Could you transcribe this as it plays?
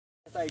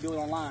That's how you do it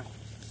online.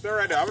 They're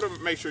right there. I'm gonna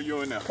make sure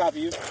you're in there.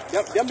 Copy you.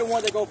 Them the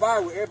ones that go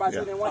viral. Everybody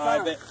shooting in one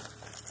time. Bet.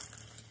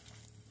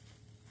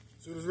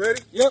 Shooters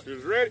ready? Yep.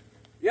 Shooters ready?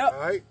 Yep. All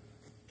right.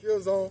 Kill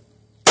zone.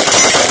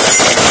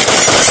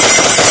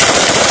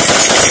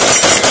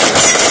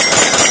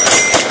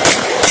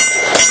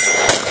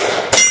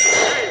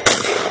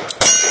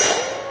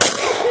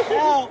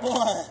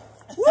 Cowboy.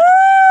 Woo!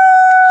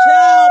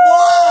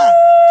 Cowboy.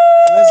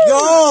 Let's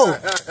go.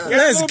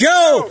 Let's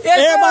go.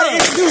 Everybody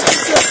introduce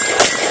yourself.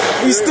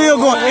 We still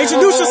going.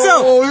 Introduce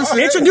yourself.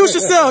 Introduce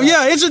yourself.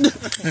 Yeah.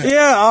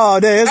 Yeah. Oh,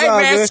 there. It's Hey all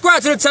man, good.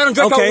 subscribe to the channel.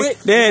 Draco Okay. Wick.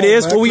 There it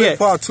is. Where we at?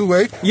 Part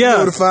 2A. Yeah. You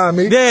know to find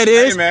me. There it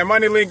is. Hey man,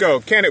 Money Lingo,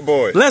 Canic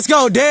Boy. Let's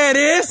go. There it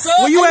is.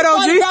 Where you at,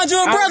 OG? Found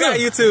you a brother. I got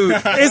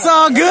YouTube. It's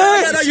all good.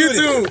 I got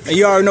YouTube. And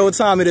you already know what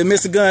time it is.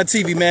 Mr. Gun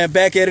TV, man.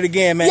 Back at it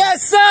again, man.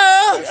 Yes, sir.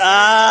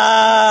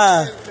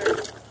 Ah.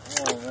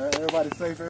 Oh, man. Everybody safe.